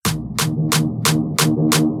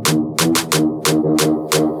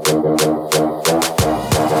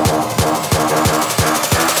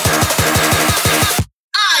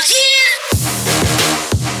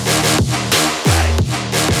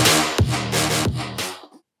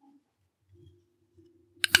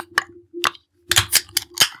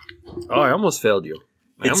Oh, I almost failed you.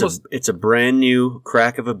 It's a brand new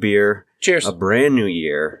crack of a beer. Cheers. A brand new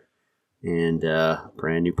year. And a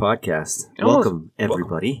brand new podcast. Welcome,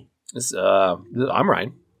 everybody. I'm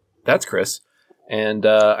Ryan. That's Chris. And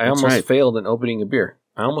I almost failed in opening a beer.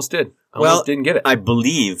 I almost did. I almost didn't get it. I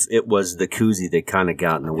believe it was the koozie that kind of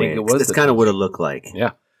got in the way. That's kind of what it looked like.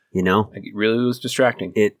 Yeah. You know? It really was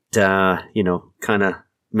distracting. It, kind of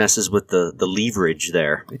messes with the leverage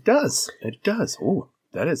there. It does. It does. Oh,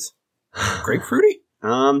 that is grapefruity?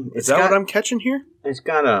 Is that what I'm catching here? It's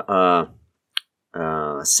got a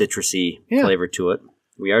citrusy flavor to it.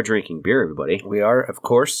 We are drinking beer, everybody. We are, of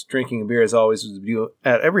course, drinking a beer as always we do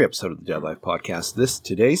at every episode of the Dead Life Podcast.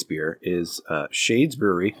 Today's beer is Shades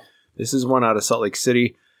Brewery. This is one out of Salt Lake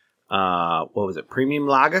City. What was it? Premium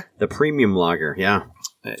Lager? The Premium Lager, yeah.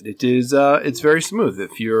 It is. It's very smooth.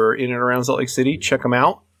 If you're in and around Salt Lake City, check them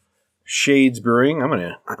out. Shades Brewing. I'm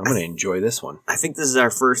gonna enjoy this one. I think this is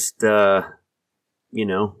our first,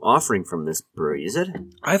 offering from this brewery. Is it?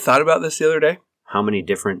 I thought about this the other day. How many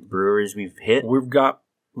different breweries we've hit? We've got,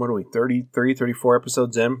 34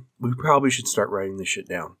 episodes in? We probably should start writing this shit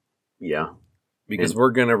down. Yeah. Because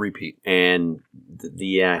we're going to repeat. And,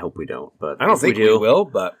 I hope we don't. But I don't think we will,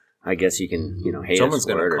 but... I guess you can, hate someone's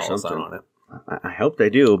us for it or call something. Us on it. I hope they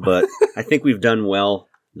do, but I think we've done well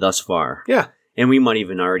thus far. Yeah. And we might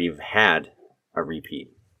even already have had a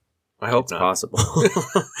repeat. I hope it's not. Possible.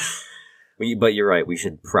 But you're right. We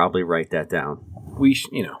should probably write that down.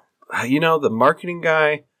 The marketing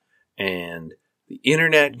guy and the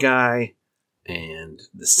internet guy and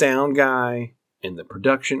the sound guy and the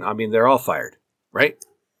production. I mean, they're all fired, right?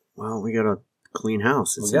 Well, we got to clean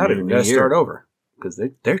house. We got to start over because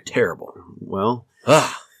they're terrible. Well,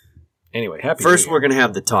 anyway, happy first we're going to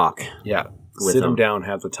have the talk. Yeah. Sit them down,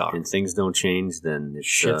 have the talk. And things don't change, then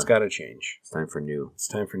shit's got to change. It's time for new. It's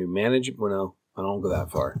time for new management. Well, no, I don't go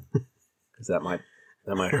that far because that might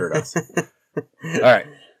hurt us. All right.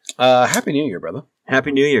 Happy New Year, brother.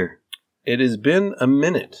 Happy New Year. It has been a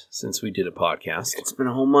minute since we did a podcast. It's been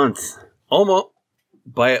a whole month. A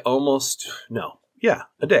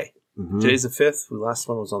day. Mm-hmm. Today's the 5th. The last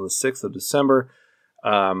one was on the 6th of December.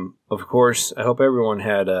 Of course, I hope everyone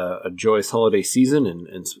had a joyous holiday season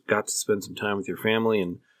and got to spend some time with your family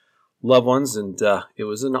and loved ones. And it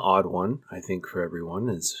was an odd one, I think, for everyone,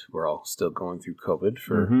 as we're all still going through COVID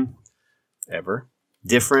for ever.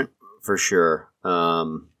 Different, for sure.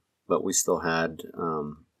 But we still had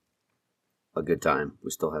a good time.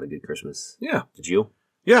 We still had a good Christmas. Yeah. Did you?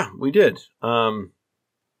 Yeah, we did.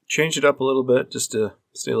 Changed it up a little bit just to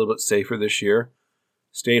stay a little bit safer this year.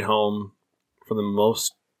 Stayed home for the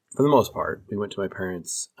most part. We went to my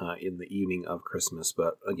parents in the evening of Christmas,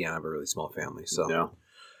 but again, I have a really small family, so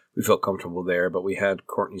we felt comfortable there. But we had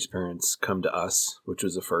Courtney's parents come to us, which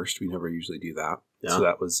was a first. We never usually do that. Yeah. So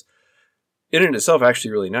that was, in and itself,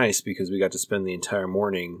 actually really nice because we got to spend the entire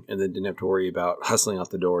morning and then didn't have to worry about hustling out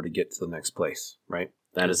the door to get to the next place, right?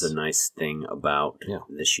 That is a nice thing about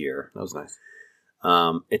this year. That was nice.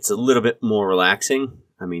 It's a little bit more relaxing.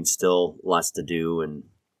 I mean, still lots to do and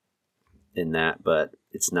in that, but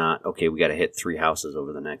it's not, okay, we got to hit 3 houses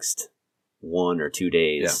over the next 1 or 2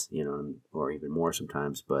 days, or even more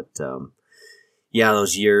sometimes. But,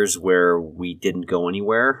 those years where we didn't go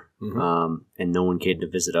anywhere and no one came to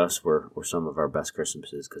visit us were some of our best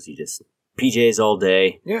Christmases because you just, PJs all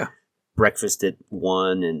day. Yeah. Breakfast at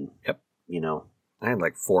 1 and, I had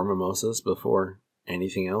like 4 mimosas before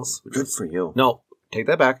anything else. Good for you. No, take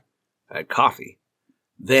that back. I had coffee,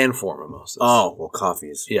 then 4 mimosas. Oh, well, coffee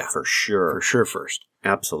is for sure. For sure first.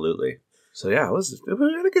 Absolutely. So, we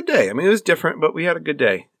had a good day. I mean, it was different, but we had a good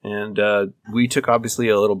day. And we took, obviously,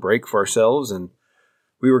 a little break for ourselves, and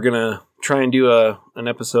we were going to try and do an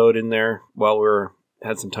episode in there while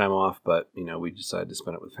had some time off, but, we decided to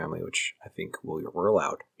spend it with family, which I think we're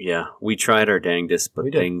allowed. Yeah, we tried our dangest,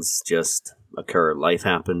 but things just occur. Life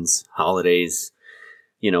happens. Holidays,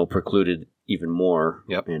 precluded even more.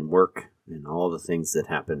 Yep. And work and all the things that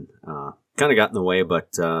happen kind of got in the way, but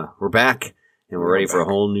we're back and we're ready for a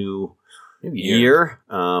whole new year.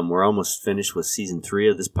 We're almost finished with season 3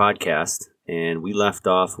 of this podcast, and we left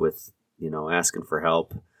off with, asking for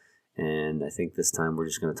help. And I think this time we're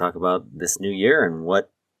just going to talk about this new year and what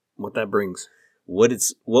that brings.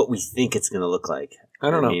 What we think it's going to look like. I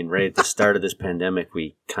don't know. I mean, right at the start of this pandemic,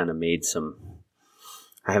 we kind of made some.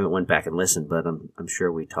 I haven't went back and listened, but I'm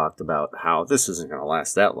sure we talked about how this isn't going to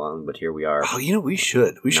last that long. But here we are. Oh, we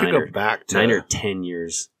should. We should go back to 9 or 10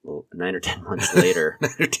 years, 9 or 10 months later.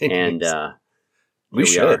 9 or 10 and years. We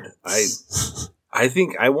should. I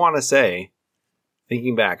think I want to say,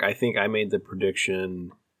 thinking back, I think I made the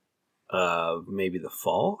prediction maybe the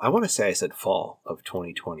fall. I want to say I said fall of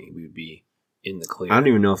 2020 we would be in the clear. I don't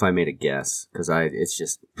even know if I made a guess because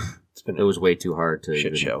it was way too hard to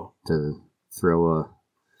shit show to throw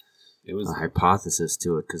It was a hypothesis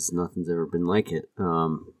to it because nothing's ever been like it.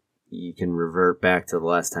 You can revert back to the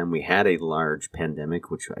last time we had a large pandemic,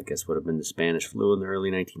 which I guess would have been the Spanish flu in the early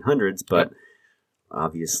 1900s, but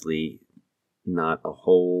obviously not a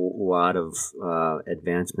whole lot of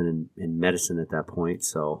advancement in medicine at that point.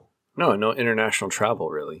 So no international travel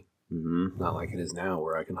really. Mm-hmm. Not like it is now,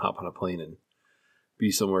 where I can hop on a plane and be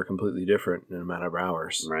somewhere completely different in a matter of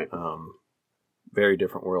hours. Right. Very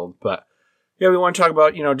different world, but. Yeah, we want to talk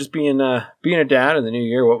about, just being a dad in the new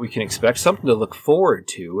year, what we can expect. Something to look forward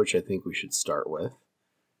to, which I think we should start with,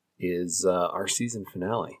 is our season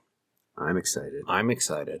finale. I'm excited. I'm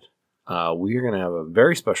excited. We are going to have a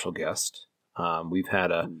very special guest. We've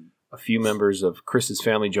had a few members of Chris's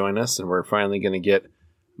family join us, and we're finally going to get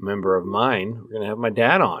a member of mine. We're going to have my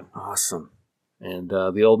dad on. Awesome. And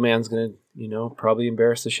the old man's going to, probably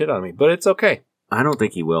embarrass the shit out of me, but it's okay. I don't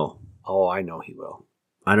think he will. Oh, I know he will.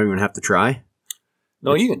 I don't even have to try.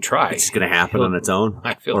 No, you can try. It's going to happen on its own,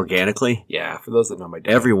 I feel organically. Yeah, for those that know my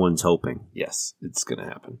dad. Everyone's hoping. Yes, it's going to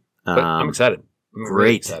happen. But I'm excited. I'm great.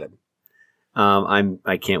 Really excited.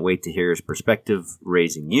 I can't wait to hear his perspective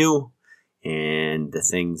raising you and the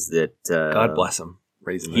things that God bless him.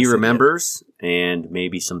 Raising he remembers, and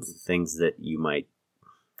maybe some things that you might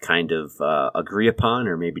kind of agree upon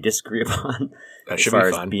or maybe disagree upon That as far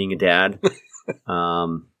as being a dad.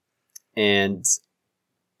 And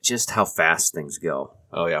just how fast things go.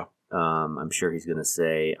 Oh, yeah. I'm sure he's going to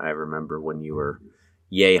say, I remember when you were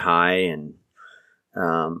yay high and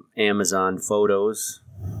Amazon photos,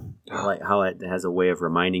 like how it has a way of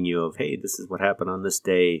reminding you of, hey, this is what happened on this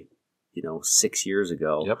day, 6 years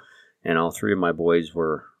ago. Yep. And all three of my boys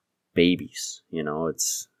were babies.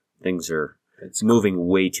 Things are moving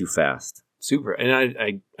way too fast. Super.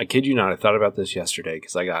 And I kid you not, I thought about this yesterday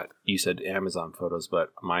because you said Amazon photos, but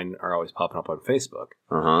mine are always popping up on Facebook.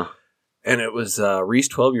 Uh-huh. And it was Reese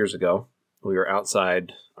 12 years ago. We were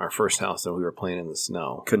outside our first house and we were playing in the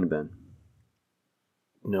snow. Couldn't have been.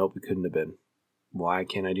 Nope, it couldn't have been. Why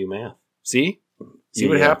can't I do math? See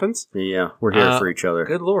what happens? Yeah, we're here for each other.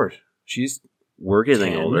 Good Lord. We're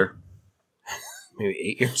getting 10, older.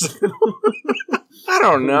 Maybe 8 years ago. I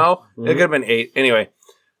don't know. Mm-hmm. It could have been 8. Anyway.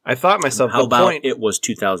 I thought myself, how about it was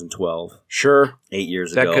 2012? Sure. 8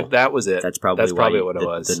 years ago. That was it. That's probably what it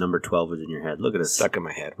was. The number 12 was in your head. Look at us. Stuck in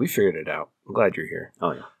my head. We figured it out. I'm glad you're here.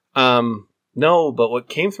 Oh, yeah. No, but what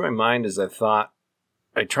came through my mind is I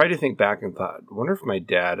tried to think back and thought, I wonder if my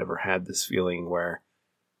dad ever had this feeling where,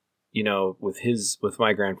 with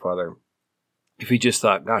my grandfather, if he just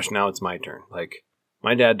thought, gosh, now it's my turn. Like,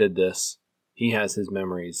 my dad did this. He has his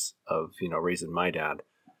memories of, raising my dad.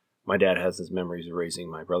 My dad has his memories of raising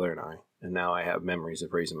my brother and I, and now I have memories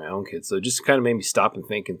of raising my own kids. So it just kind of made me stop and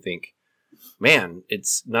think, man,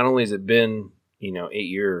 it's not only has it been, 8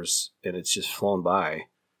 years and it's just flown by,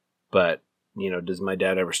 but, does my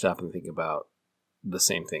dad ever stop and think about the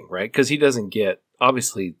same thing, right? Because he doesn't get,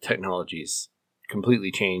 obviously, technology's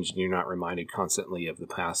completely changed and you're not reminded constantly of the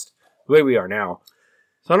past the way we are now.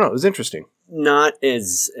 So I don't know, it was interesting. Not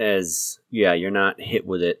as you're not hit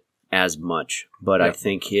with it as much, but yeah. I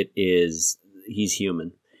think he's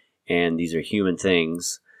human, and these are human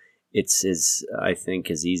things. It's I think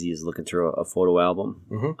as easy as looking through a photo album.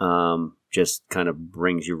 Mm-hmm. Just kind of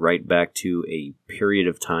brings you right back to a period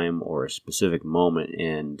of time or a specific moment,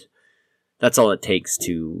 and that's all it takes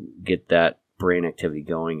to get that brain activity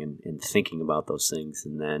going and thinking about those things.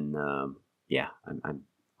 And then,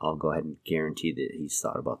 I'll go ahead and guarantee that he's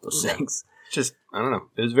thought about those things. Just, I don't know.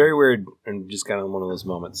 It was very weird and just kind of one of those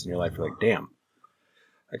moments in your life where you're like, damn,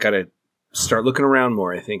 I got to start looking around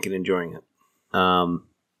more, I think, and enjoying it.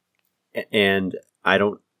 And I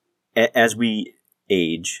don't, as we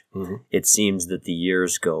age, mm-hmm. It seems that the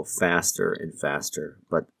years go faster and faster,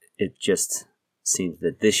 but it just seems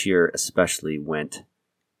that this year especially went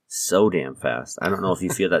so damn fast. I don't know if you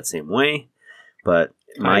feel that same way, but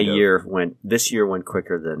this year went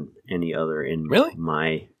quicker than any other in really?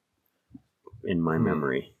 my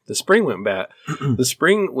memory. The spring went bad. The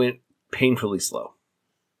spring went painfully slow,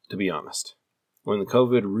 to be honest. When the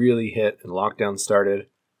COVID really hit and lockdown started,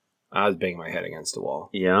 I was banging my head against a wall.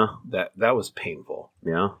 Yeah. That was painful.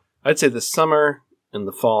 Yeah. I'd say the summer and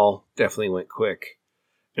the fall definitely went quick.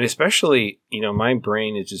 And especially, my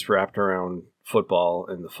brain is just wrapped around football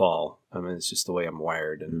in the fall. I mean, it's just the way I'm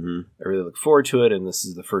wired. And mm-hmm. I really look forward to it. And this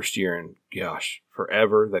is the first year in, gosh,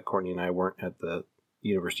 forever that Courtney and I weren't at the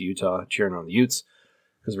University of Utah cheering on the Utes.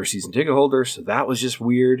 because we're season ticket holders. So that was just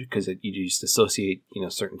weird because you just associate,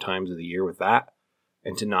 certain times of the year with that.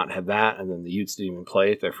 And to not have that, and then the Utes didn't even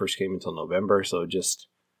play their first game until November. So just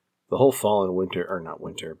the whole fall and winter, or not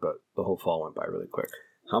winter, but the whole fall went by really quick.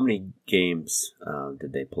 How many games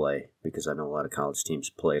did they play? Because I know a lot of college teams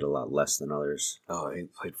played a lot less than others. Oh, they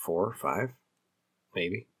played 4 or 5,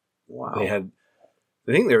 maybe. Wow.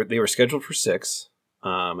 I think they were scheduled for 6,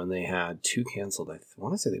 and they had 2 canceled. I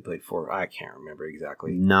want to say they played 4. I can't remember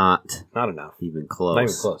exactly. Not enough. even close. Not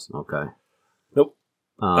even close. Okay. Nope.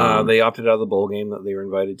 They opted out of the bowl game that they were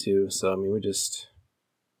invited to. So, I mean,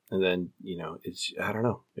 and then, I don't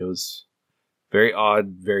know. It was very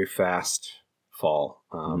odd, very fast fall.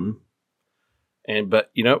 But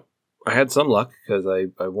I had some luck because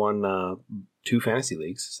I won 2 fantasy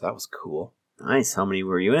leagues. So that was cool. Nice. How many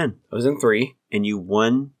were you in? I was in 3. And you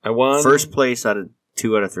won? I won first place out of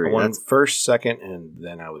 2 out of 3. I won first, second, and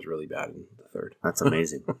then I was really bad in the third. That's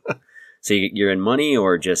amazing. So you're in money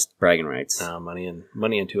or just bragging rights? Money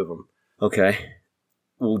in 2 of them. Okay.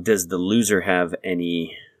 Well, does the loser have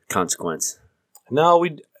any consequence? No,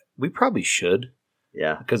 we probably should.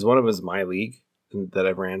 Yeah. Because one of them is my league that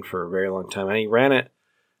I've ran for a very long time. And I ran it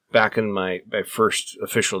back in my first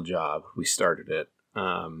official job. We started it.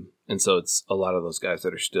 And so it's a lot of those guys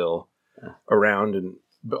that are still around, and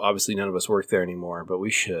obviously none of us work there anymore, but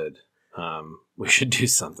we should do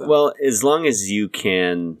something. Well, as long as you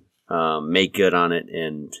can make good on it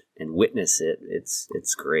and witness it,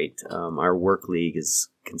 it's great. Our work league is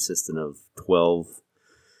consistent of 12.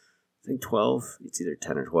 I think 12. It's either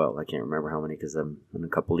 10 or 12. I can't remember how many because I'm in a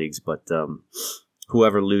couple leagues. But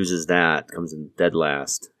whoever loses that comes in dead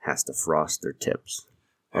last has to frost their tips.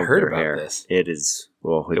 I heard about hair. this. It is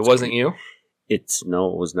it wasn't you. It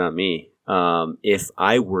was not me. If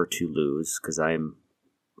I were to lose, because I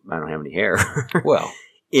don't have any hair. Well,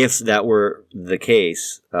 if that were the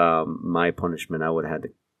case, my punishment, I would have had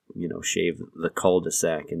to, shave the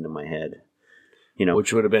cul-de-sac into my head.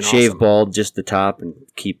 Which would have been shave awesome. bald just the top and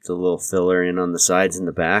keep the little filler in on the sides and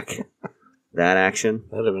the back. That action.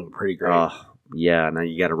 That would have been pretty great. Oh, yeah. Now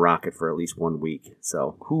you got to rock it for at least 1 week.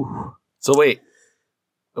 So. Whew. So wait.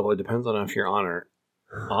 Well, it depends on if you're on or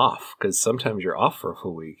off, because sometimes you're off for a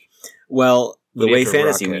full week. Well, the way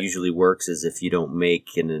fantasy rock it. usually works is if you don't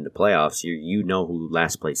make it into playoffs, you know who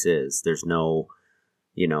last place is. There's no,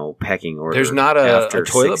 pecking order. There's not a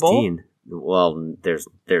toilet 16. bowl? Well, there's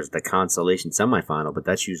the consolation semifinal, but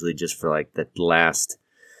that's usually just for like the last,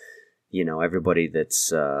 everybody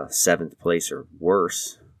that's 7th place or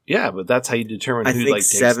worse. Yeah, but that's how you determine I who think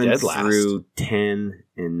takes 7 dead last. through 10,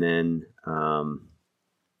 and then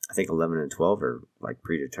I think 11 and 12 are like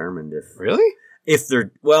predetermined. If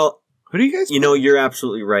they're who do you guys? You're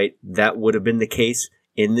absolutely right. That would have been the case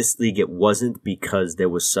in this league. It wasn't because there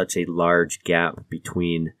was such a large gap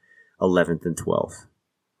between 11th and 12th.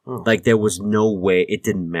 Oh. Like there was no way. It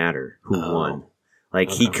didn't matter who won.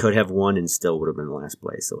 Like he could have won and still would have been last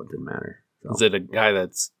place, so it didn't matter. So. Is it a guy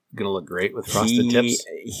that's gonna look great with frosted tips?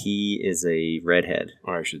 He is a redhead,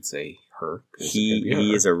 or I should say her.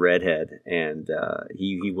 He is a redhead, and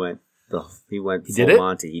he went He full did it?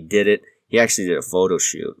 Monty. He did it. He actually did a photo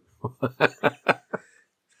shoot.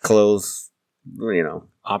 Clothes,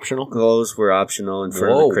 optional. Clothes were optional in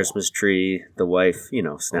front of the Christmas tree. The wife,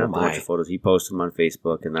 snapped a bunch of photos. He posted them on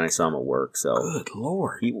Facebook, and then I saw him at work. So good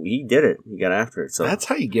Lord, he did it. He got after it. So that's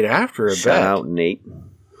how you get after it. Shout out, Nate.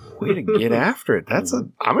 Way to get after it.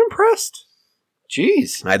 I'm impressed.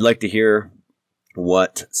 Jeez, I'd like to hear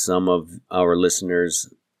what some of our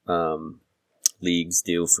listeners' leagues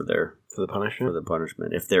do for the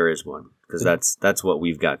punishment, if there is one, because that's what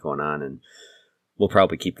we've got going on, and we'll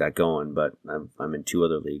probably keep that going. But I'm in 2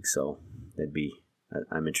 other leagues, so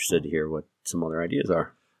I'm interested to hear what some other ideas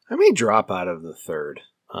are. I may drop out of the third,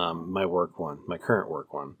 my current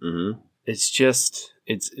work one. Mm-hmm. It's just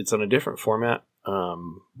it's on a different format.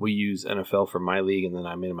 We use NFL for my league, and then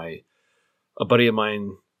a buddy of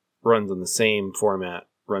mine runs on the same format,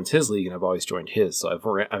 runs his league, and I've always joined his. So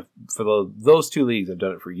those 2 leagues, I've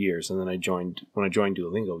done it for years. And then when I joined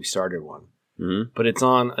Duolingo, we started one. Mm-hmm. But it's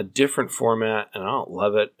on a different format, and I don't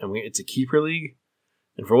love it. And it's a keeper league,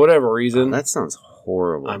 and for whatever reason, that sounds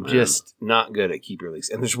horrible. I'm just not good at keeper leagues.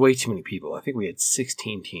 And there's way too many people. I think we had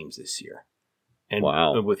 16 teams this year. And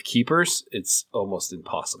wow. With keepers, it's almost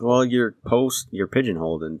impossible. Well, you're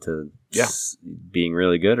pigeonholed into being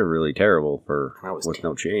really good or really terrible with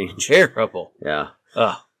no change. Terrible. Yeah.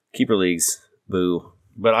 Keeper leagues, boo.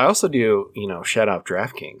 But I also do, shout out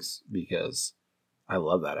DraftKings because I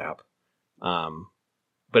love that app.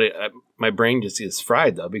 But my brain just is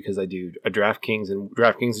fried though because I do a DraftKings, and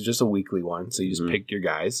DraftKings is just a weekly one, so you just pick your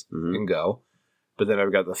guys and go. but then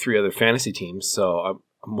I've got the 3 other fantasy teams, so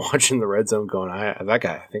I'm watching the red zone going, I have that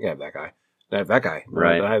guy. I think I have that guy. I have that guy.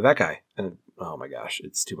 Right. I have that guy. And oh my gosh,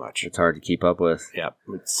 it's too much. It's hard to keep up with. Yeah,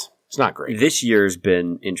 it's not great. This year's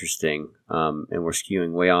been interesting, and we're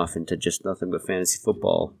skewing way off into just nothing but fantasy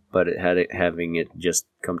football, but having it just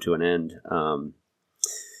come to an end.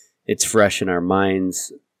 It's fresh in our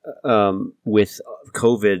minds with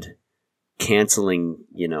COVID canceling,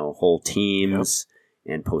 whole teams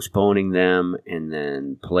and postponing them, and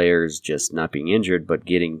then players just not being injured but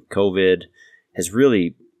getting COVID has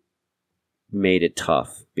really made it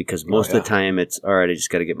tough because most of the time it's, all right, I just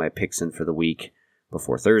got to get my picks in for the week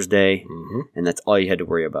before Thursday, and that's all you had to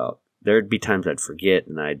worry about. There'd be times I'd forget,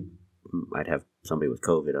 and I'd have somebody with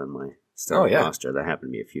COVID on my starting roster. That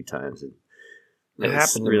happened to me a few times, and it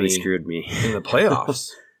happened to really me screwed me in the playoffs.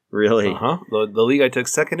 Really? The league I took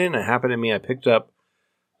second in, it happened to me. I picked up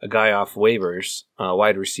a guy off waivers, a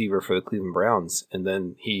wide receiver for the Cleveland Browns, and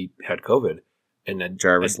then he had COVID. And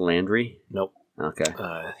Jarvis Landry? Nope. Okay.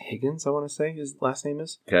 Higgins, I want to say his last name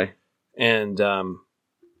is. Okay. And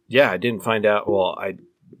I didn't find out. Well, I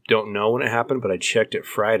don't know when it happened, but I checked it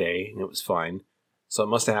Friday and it was fine. So it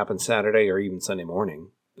must have happened Saturday or even Sunday morning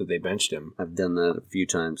that they benched him. I've done that a few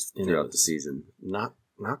times throughout the season. Not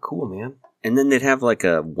cool, man. And then they'd have like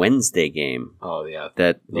a Wednesday game. Oh yeah,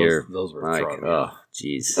 those were like, oh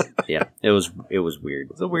jeez, yeah, it was weird.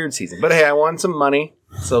 It was a weird season, but hey, I won some money,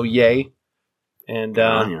 so yay. And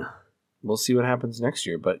we'll see what happens next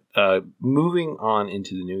year. But moving on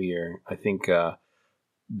into the new year, I think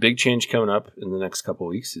big change coming up in the next couple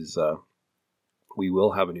of weeks is we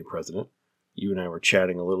will have a new president. You and I were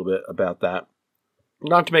chatting a little bit about that.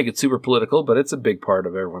 Not to make it super political, but it's a big part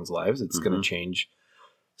of everyone's lives. It's going to change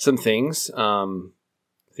some things. I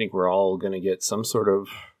think we're all going to get some sort of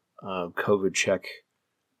COVID check.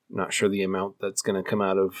 Not sure the amount that's going to come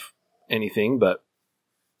out of anything, but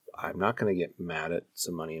I'm not going to get mad at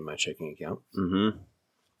some money in my checking account. Mm-hmm.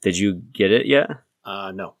 Did you get it yet?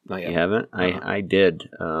 No, not yet. You haven't? I did.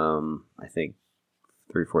 I think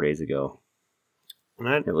 3 or 4 days ago.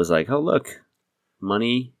 And it was like, oh, look,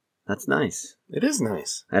 money. That's nice. It is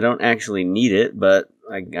nice. I don't actually need it, but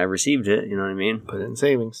I received it. You know what I mean? Put it in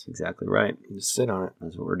savings. Exactly right. Just sit on it.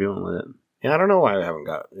 That's what we're doing with it. Yeah, I don't know why I haven't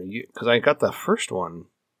got it. Because I got the first one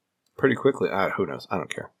pretty quickly. Who knows? I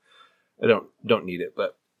don't care. I don't need it,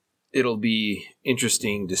 but it'll be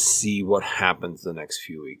interesting to see what happens the next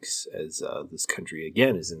few weeks as this country,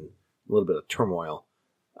 again, is in a little bit of turmoil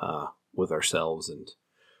with ourselves and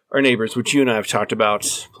our neighbors, which you and I have talked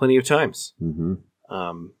about plenty of times.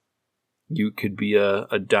 Mm-hmm. You could be a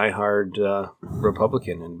diehard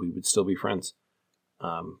Republican, and we would still be friends.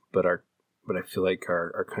 But I feel like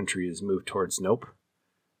our country has moved towards nope.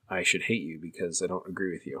 I should hate you because I don't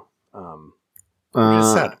agree with you.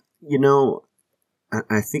 Just sad.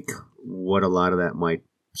 I think what a lot of that might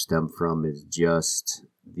stem from is just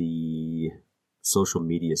the social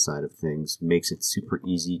media side of things makes it super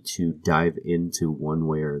easy to dive into one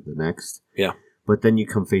way or the next. Yeah. But then you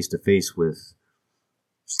come face to face with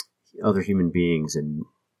other human beings, and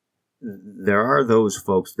there are those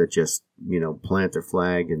folks that just, plant their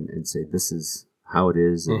flag and say, this is how it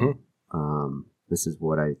is, and this is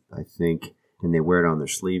what I think, and they wear it on their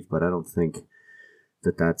sleeve, but I don't think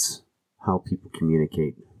that's how people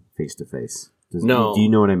communicate face to face. No. Do you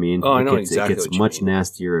know what I mean? Oh, I know exactly It gets what you much mean.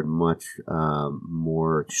 nastier and much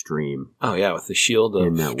more extreme. Oh, yeah, with the shield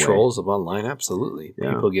of trolls of online, absolutely.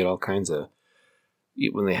 Yeah. People get all kinds of,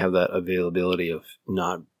 when they have that availability of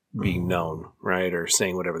not being known, right, or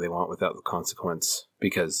saying whatever they want without the consequence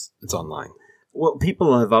because it's online. Well,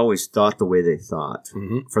 people have always thought the way they thought,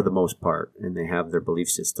 for the most part, and they have their belief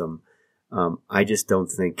system. I just don't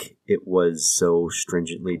think it was so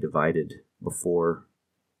stringently divided before.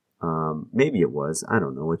 Maybe it was. I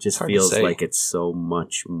don't know. It just feels like it's so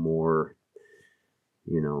much more,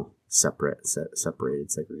 separated,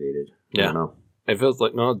 segregated. Yeah. I don't know. It feels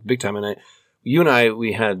like, no, big time. And you and I,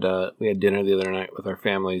 we had dinner the other night with our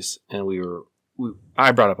families, and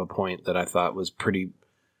I brought up a point that I thought was pretty,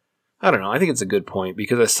 I don't know, I think it's a good point,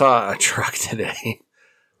 because I saw a truck today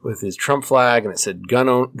with his Trump flag, and it said gun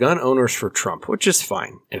owners for Trump, which is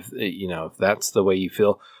fine if that's the way you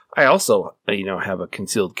feel. I also have a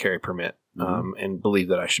concealed carry permit and believe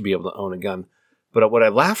that I should be able to own a gun. But what I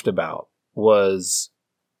laughed about was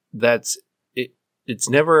it's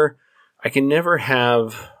never, I can never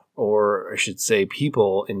have, or I should say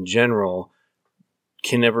people in general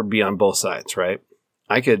can never be on both sides, right?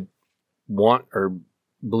 I could want or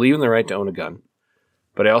believe in the right to own a gun,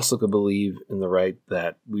 but I also could believe in the right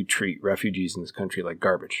that we treat refugees in this country like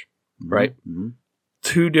garbage, right? Mm-hmm.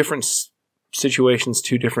 Two different situations,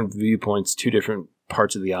 two different viewpoints, two different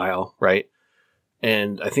parts of the aisle, right?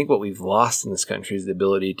 And I think what we've lost in this country is the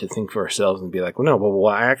ability to think for ourselves and be like, well, no, but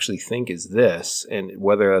what I actually think is this, and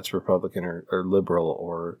whether that's Republican or liberal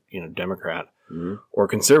or, Democrat or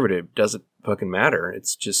conservative, doesn't fucking matter.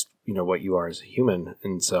 It's just, what you are as a human.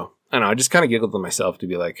 And so, I don't know, I just kind of giggled to myself to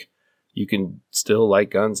be like, you can still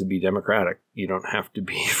like guns and be Democratic. You don't have to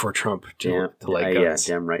be for Trump to like guns.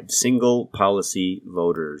 Yeah, damn right. Single policy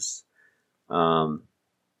voters. And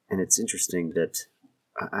it's interesting that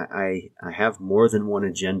I have more than one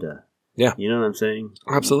agenda. Yeah. You know what I'm saying?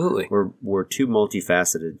 Absolutely. We're too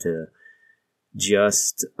multifaceted to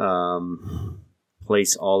just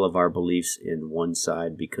place all of our beliefs in one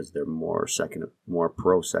side because they're more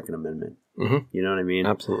pro Second Amendment. Mm-hmm. You know what I mean?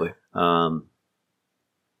 Absolutely.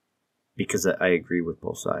 Because I agree with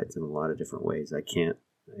both sides in a lot of different ways.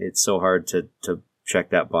 It's so hard to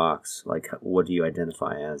check that box. Like, what do you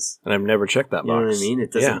identify as? And I've never checked that box. You know what I mean?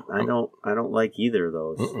 It doesn't. Yeah. I don't like either of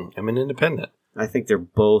those. I'm an independent. I think they're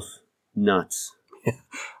both nuts.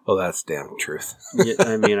 Oh, that's damn truth. Yeah,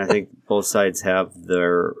 I mean, I think both sides have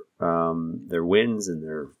their wins and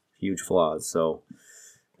their huge flaws. So,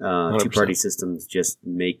 100%. two-party systems just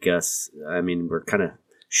make us. I mean, we're kind of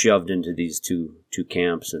shoved into these two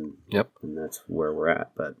camps, and and that's where we're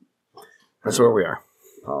at. But that's where we are.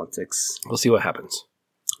 Politics. We'll see what happens.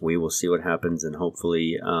 We will see what happens, and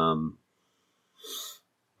hopefully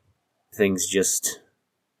things just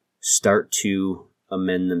start to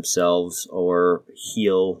amend themselves or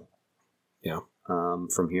heal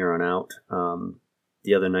from here on out.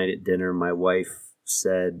 The other night at dinner, my wife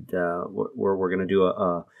said we're going to do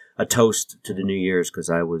a toast to the New Year's because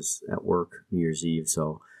I was at work New Year's Eve,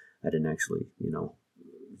 so I didn't actually,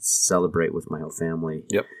 celebrate with my whole family.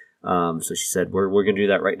 Yep. So she said, we're going to do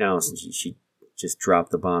that right now. So she just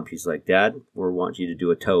dropped the bomb. She's like, Dad, we want you to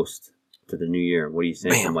do a toast to the new year. What do you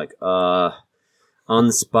think? Bam. I'm like, on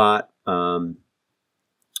the spot.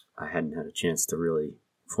 I hadn't had a chance to really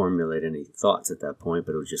formulate any thoughts at that point,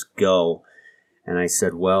 but it was just go. And I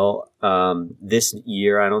said, well, this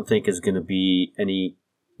year I don't think is going to be any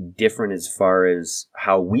different as far as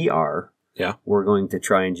how we are. Yeah. We're going to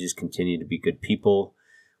try and just continue to be good people,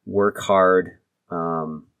 work hard,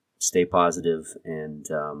 stay positive, and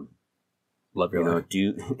love your life. I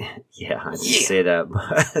didn't say that,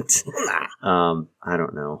 but I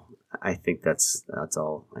don't know. I think that's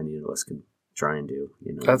all any of us can try and do.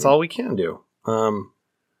 That's all we can do.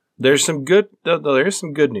 There's some good. There's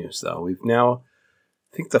some good news though. We've now,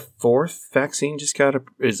 I think the fourth vaccine just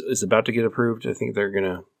is about to get approved. I think they're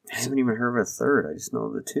gonna. I haven't even heard of a third. I just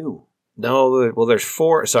know the two. No, well, there's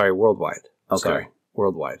four. Sorry, worldwide. Okay. Sorry,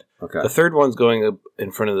 worldwide. Okay. The third one's going up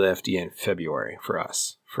in front of the FDA in February for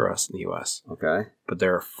us in the U.S. Okay. But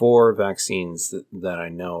there are 4 vaccines that I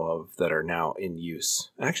know of that are now in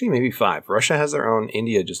use. Actually, maybe 5. Russia has their own.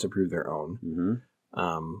 India just approved their own.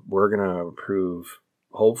 Mm-hmm. We're going to approve,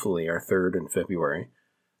 hopefully, our third in February.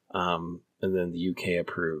 And then the UK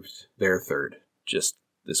approved their third just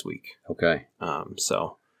this week. Okay.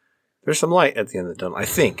 So there's some light at the end of the tunnel. I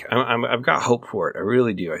think. I've got hope for it. I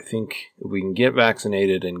really do. I think if we can get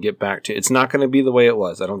vaccinated and get back to... It's not going to be the way it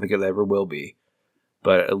was. I don't think it ever will be.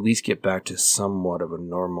 But at least get back to somewhat of a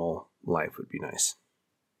normal life would be nice.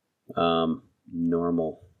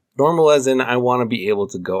 Normal. Normal as in I want to be able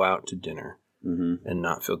to go out to dinner mm-hmm. and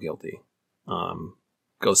not feel guilty.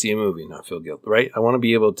 Go see a movie and not feel guilty, right? I want to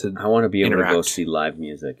be able to to go see live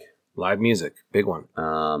music. Live music, big one.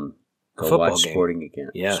 Go football watch game. sporting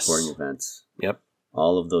events. Yep.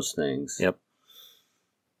 All of those things. Yep.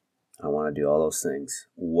 I want to do all those things.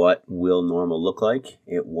 What will normal look like?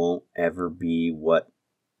 It won't ever be what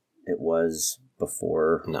it was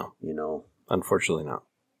before. No. Unfortunately not.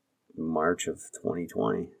 March of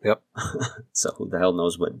 2020. Yep. So who the hell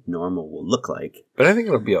knows what normal will look like? But I think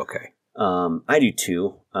it'll be okay. I do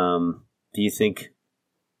too. Do you think...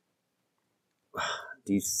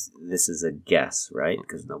 this is a guess, right?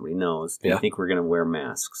 Because nobody knows. Do you think we're going to wear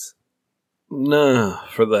masks? No.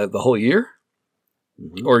 For the whole year?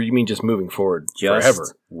 Mm-hmm. Or you mean just moving forward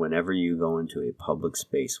forever? Whenever you go into a public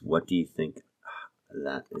space, what do you think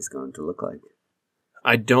that is going to look like?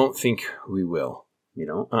 I don't think we will. You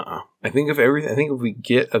don't? I think if we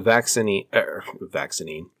get a vaccine.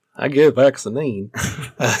 I get vaccine.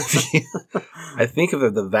 I think if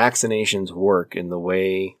the vaccinations work in the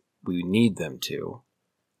way we need them to,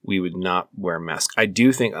 we would not wear masks. I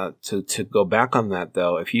do think to go back on that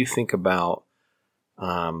though, if you think about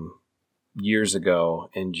years ago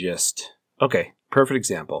and perfect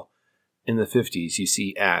example. In the 50s, you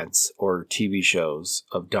see ads or TV shows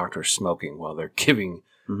of doctors smoking while they're giving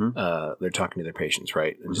they're talking to their patients,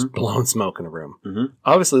 right? And just blowing smoke in a room. Mm-hmm.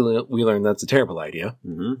 Obviously, we learned that's a terrible idea,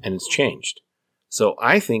 Mm-hmm. and it's changed. So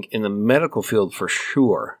I think in the medical field, for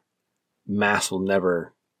sure, masks will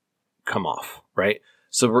never come off, right?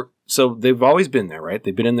 So they've always been there, right?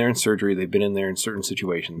 They've been in there in surgery. They've been in there in certain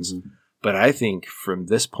situations. Mm-hmm. But I think from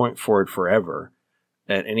this point forward forever,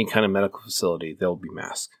 at any kind of medical facility, there'll be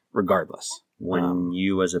masks, regardless. When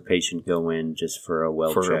you as a patient go in just for a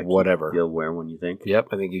well For check, whatever. you'll wear one, you think? Yep.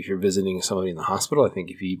 I think if you're visiting somebody in the hospital, I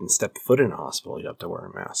think if you even step foot in a hospital, you have to wear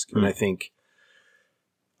a mask. And I think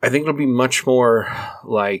it'll be much more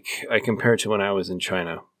like I compare it to when I was in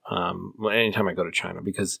China. Anytime I go to China,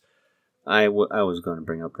 because I was going to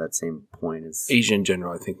bring up that same point. Is Asia in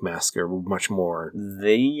general, I think masks are much more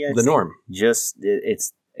the norm.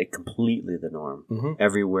 It's completely the norm. Mm-hmm.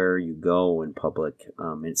 Everywhere you go in public,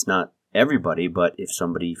 it's not everybody, but if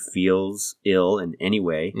somebody feels ill in any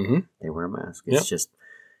way, they wear a mask. It's just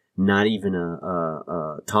not even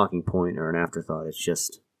a talking point or an afterthought. It's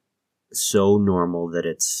just so normal that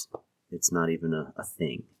it's not even a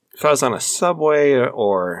thing. If I was on a subway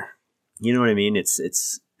or you know what I mean,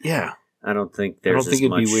 it's yeah. I don't think there's it'd as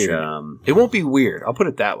much. Be weird. It won't be weird. I'll put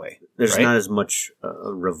it that way. There's right? not as much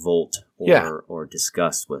revolt or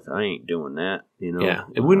disgust with I ain't doing that. You know. Yeah,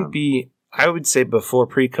 it wouldn't be. I would say before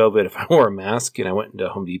pre-COVID, if I wore a mask and I went into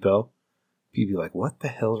Home Depot, people would be like, "What the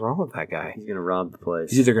hell's wrong with that guy? He's gonna rob the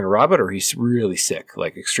place. He's either gonna rob it or he's really sick,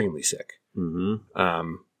 like extremely sick."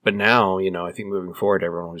 Mm-hmm. But now, I think moving forward,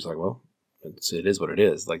 everyone was like, "Well, it is what it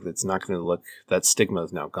is. Like, it's not going to look. That stigma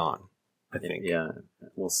is now gone." I think. Yeah,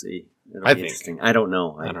 we'll see. It'll I be think. interesting. I don't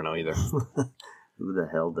know. I don't know either. Who the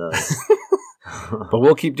hell does? But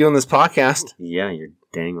we'll keep doing this podcast. Yeah, you're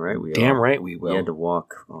dang right we Damn are. right we will. You had to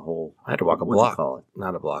walk a whole... I had to walk a what block. do you call it?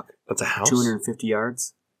 Not a block. That's a house. 250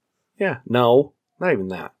 yards? Yeah. No, not even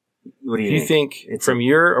that. What do If you you think It's from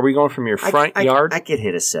are we going from your front yard? I could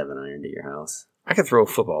hit a 7-iron to your house. I could throw a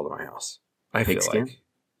football to my house. I feel Pigskin? like.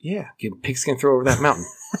 Yeah. Get pigskin throw over that mountain.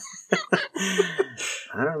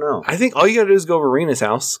 I don't know. I think all you got to do is go over Rena's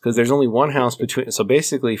house because there's only one house between. So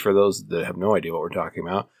basically, for those that have no idea what we're talking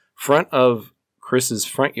about, front of Chris's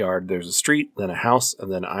front yard, there's a street, then a house,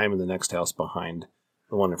 and then I'm in the next house behind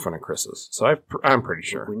the one in front of Chris's. So I'm pretty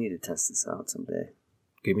sure. We need to test this out someday.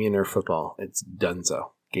 Give me a Nerf football. It's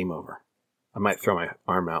donezo. Game over. I might throw my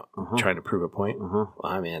arm out trying to prove a point. Well,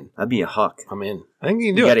 I'm in. That'd be a huck. I'm in. I think you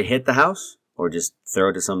can do You it. got to hit the house or just throw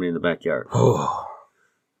it to somebody in the backyard.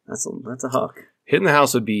 That's a huck. Hitting the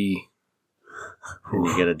house would be. And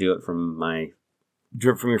you got to do it from Do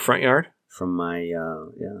it from your front yard?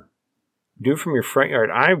 yeah. Do it from your front yard.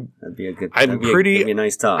 That'd be a good. That'd be a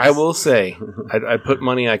nice toss. I will say, I put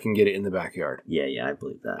money I can get it in the backyard. Yeah, I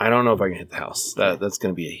believe that. I don't know if I can hit the house. That's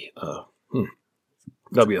going to be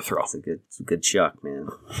that'll be a throw. It's a good shock, man.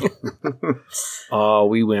 Oh,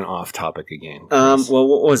 we went off topic again. Well,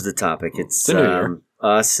 what was the topic? It's the new year.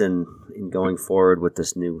 Us and going forward with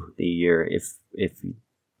this new year. If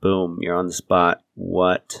boom, you're on the spot.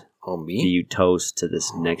 What Oh, do me? you toast to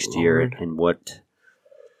this next Lord. year, and what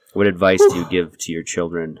advice do you give to your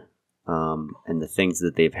children, and the things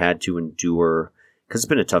that they've had to endure? Because it's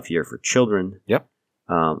been a tough year for children. Yep.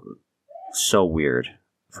 So weird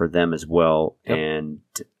for them as well, Yep. and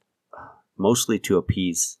mostly to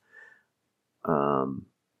appease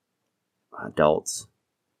adults.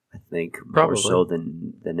 I think Probably. more so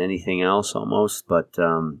than anything else, almost. But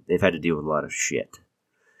they've had to deal with a lot of shit.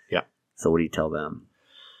 Yeah. So what do you tell them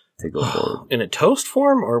to go forward? In a toast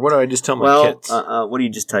form, or what do I just tell my kids? What do you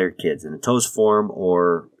just tell your kids in a toast form,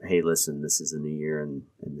 or hey, listen, this is a new year, and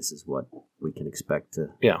this is what we can expect to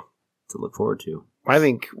look forward to. I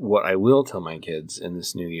think what I will tell my kids in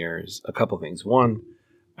this new year is a couple things. One,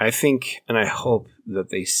 I think and I hope that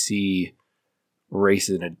they see race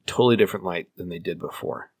in a totally different light than they did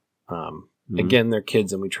before. Again, they're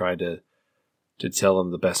kids, and we try to tell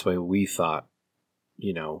them the best way we thought,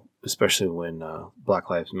 especially when Black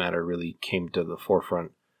Lives Matter really came to the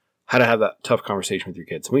forefront, how to have that tough conversation with your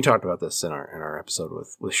kids. And we talked about this in our episode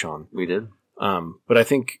with Sean. We did. But I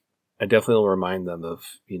think I definitely will remind them of,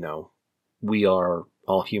 we are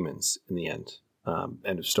all humans in the end.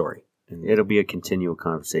 End of story. And It'll be a continual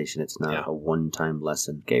conversation. It's not Yeah. a one-time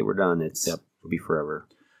lesson. Okay, we're done. It'll be forever.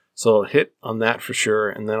 So I'll hit on that for sure.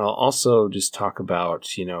 And then I'll also just talk about,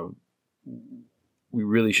 we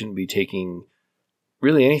really shouldn't be taking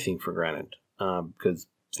really anything for granted because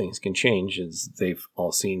things can change, as they've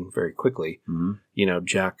all seen very quickly. Mm-hmm.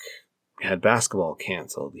 Jack had basketball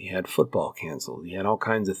canceled. He had football canceled. He had all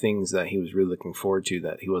kinds of things that he was really looking forward to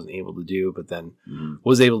that he wasn't able to do, but then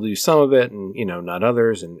was able to do some of it and, not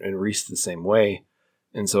others. And Reese the same way.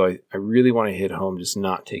 And so I really want to hit home just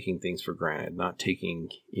not taking things for granted, not taking,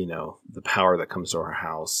 the power that comes to our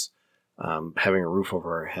house, having a roof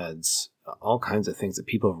over our heads, all kinds of things that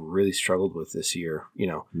people have really struggled with this year.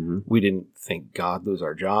 We didn't, thank God, lose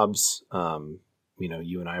our jobs.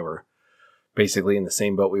 You and I were basically in the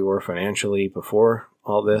same boat we were financially before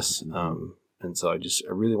all this. And so I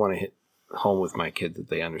really want to hit home with my kids that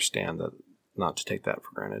they understand that not to take that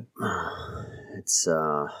for granted. It's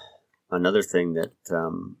another thing that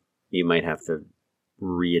you might have to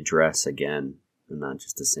readdress again, and not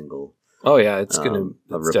just a single. Oh yeah, it's a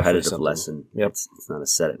repetitive lesson. Yep. It's not a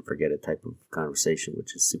set it and forget it type of conversation,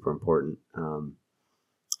 which is super important.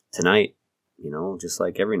 Tonight, just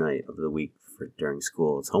like every night of the week during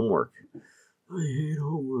school, it's homework. I hate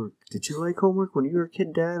homework. Did you like homework when you were a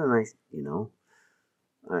kid, Dad? And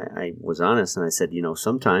I was honest and I said,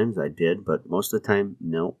 sometimes I did, but most of the time,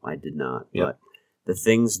 no, I did not. Yep. But the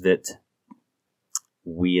things that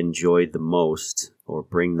we enjoyed the most or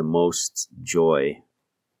bring the most joy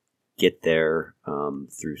get there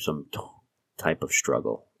through some type of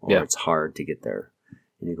struggle, or it's hard to get there.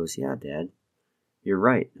 And he goes, yeah, Dad, you're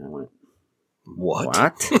right. And I went,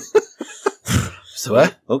 what? So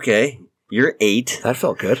what? Okay, you're 8. That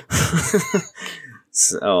felt good.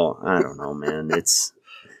 So I don't know, man. It's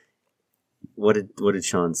what did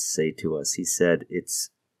Sean say to us? He said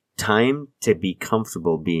it's time to be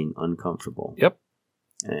comfortable being uncomfortable. Yep.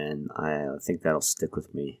 And I think that'll stick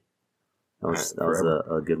with me. That was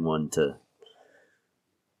a good one that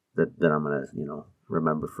I'm gonna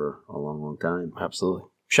remember for a long, long time. Absolutely.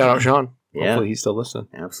 Shout out Sean. Yeah. Hopefully he's still listening.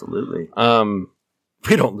 Absolutely.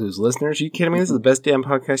 We don't lose listeners. Are you kidding me? This is the best damn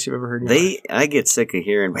podcast you've ever heard. I get sick of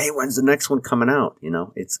hearing, hey, when's the next one coming out?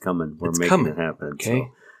 It's coming. We're making it happen. Okay.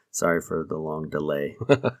 So sorry for the long delay.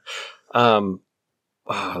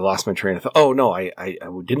 I lost my train of thought. Oh no, I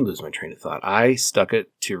didn't lose my train of thought. I stuck it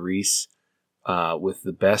to Reese with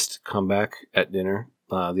the best comeback at dinner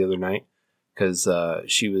the other night because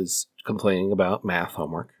she was complaining about math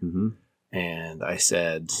homework. Mm-hmm. And I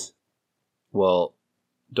said, well,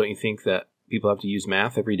 don't you think that people have to use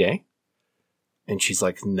math every day? And she's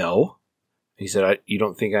like, no. He said, you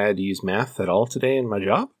don't think I had to use math at all today in my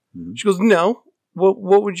job? Mm-hmm. She goes, no.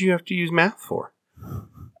 What would you have to use math for?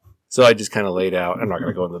 So I just kind of laid out, I'm not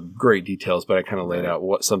going to go into great details, but I kind of laid out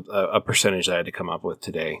what a percentage I had to come up with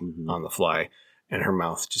today on the fly. And her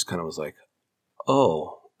mouth just kind of was like,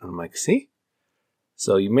 oh. And I'm like, see?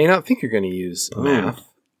 So you may not think you're going to use math,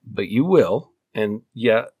 but you will. And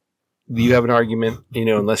yeah, you have an argument,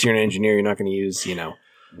 unless you're an engineer, you're not going to use,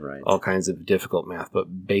 all kinds of difficult math.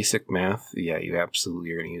 But basic math, yeah, you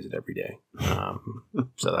absolutely are going to use it every day.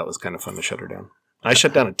 So that was kind of fun to shut her down. I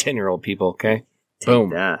shut down a 10-year-old, people, okay?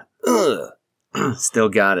 Boom. That. Still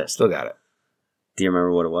got it. Still got it. Do you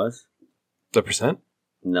remember what it was? The percent?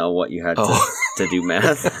 No, what you had to do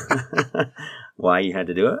math. Why you had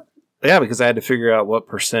to do it? Yeah, because I had to figure out what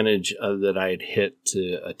percentage that I had hit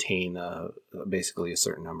to attain basically a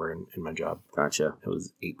certain number in my job. Gotcha. It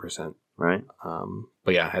was 8%. Right.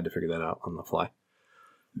 But yeah, I had to figure that out on the fly.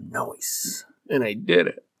 Nice. And I did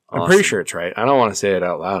it. Awesome. I'm pretty sure it's right. I don't want to say it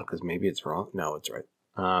out loud because maybe it's wrong. No, it's right.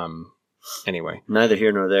 Anyway. Neither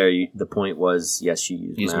here nor there. The point was, yes,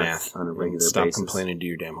 you use math on a regular basis. Stop complaining, do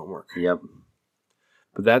your damn homework. Yep.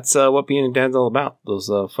 But that's what being a dad's all about.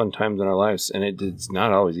 Those fun times in our lives. And it's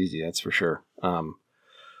not always easy, that's for sure.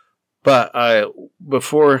 But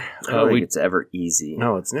before... I don't think it's ever easy.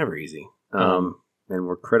 No, it's never easy. And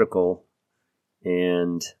we're critical.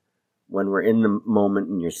 And when we're in the moment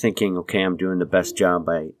and you're thinking, okay, I'm doing the best job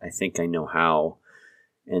I think I know how.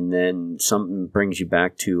 And then something brings you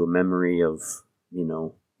back to a memory of,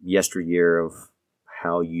 yesteryear of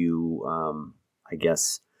how you, I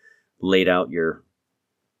guess, laid out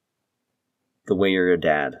the way you're a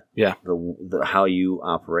dad. Yeah. The how you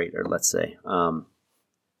operate, or let's say.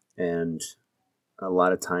 And a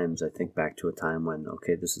lot of times I think back to a time when,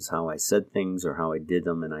 okay, this is how I said things or how I did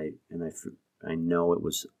them, and I know it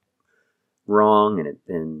was wrong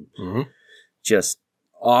and just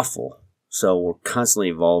awful. So we're constantly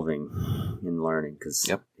evolving and learning because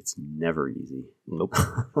it's never easy. Nope.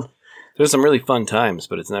 There's some really fun times,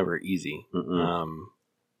 but it's never easy.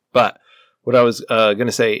 But what I was going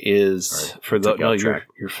to say is,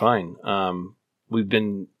 you're fine.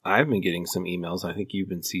 I've been getting some emails. I think you've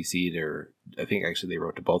been CC'd, or I think actually they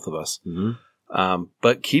wrote to both of us. Mm-hmm.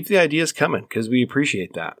 But keep the ideas coming because we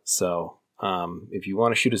appreciate that. So if you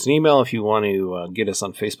want to shoot us an email, if you want to get us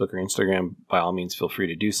on Facebook or Instagram, by all means, feel free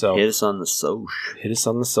to do so. Hit us on the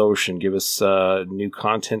soch. And give us new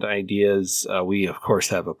content ideas. We, of course,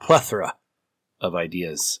 have a plethora of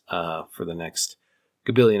ideas for the next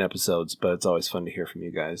gabillion episodes, but it's always fun to hear from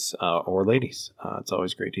you guys or ladies. It's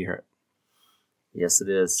always great to hear it. Yes, it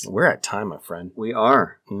is. We're at time, my friend. We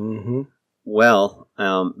are. Mm-hmm. Well,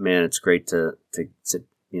 man, it's great to sit,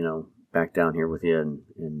 back down here with you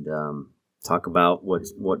and talk about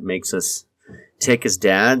what makes us tick as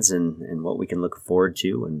dads and what we can look forward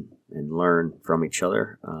to and learn from each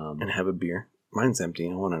other. And have a beer. Mine's empty.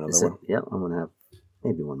 I want another one. Yeah, I'm going to have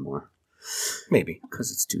maybe one more. Maybe.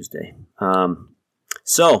 Because it's Tuesday.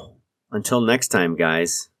 So, until next time,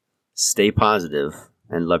 guys, stay positive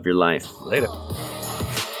and love your life. Later.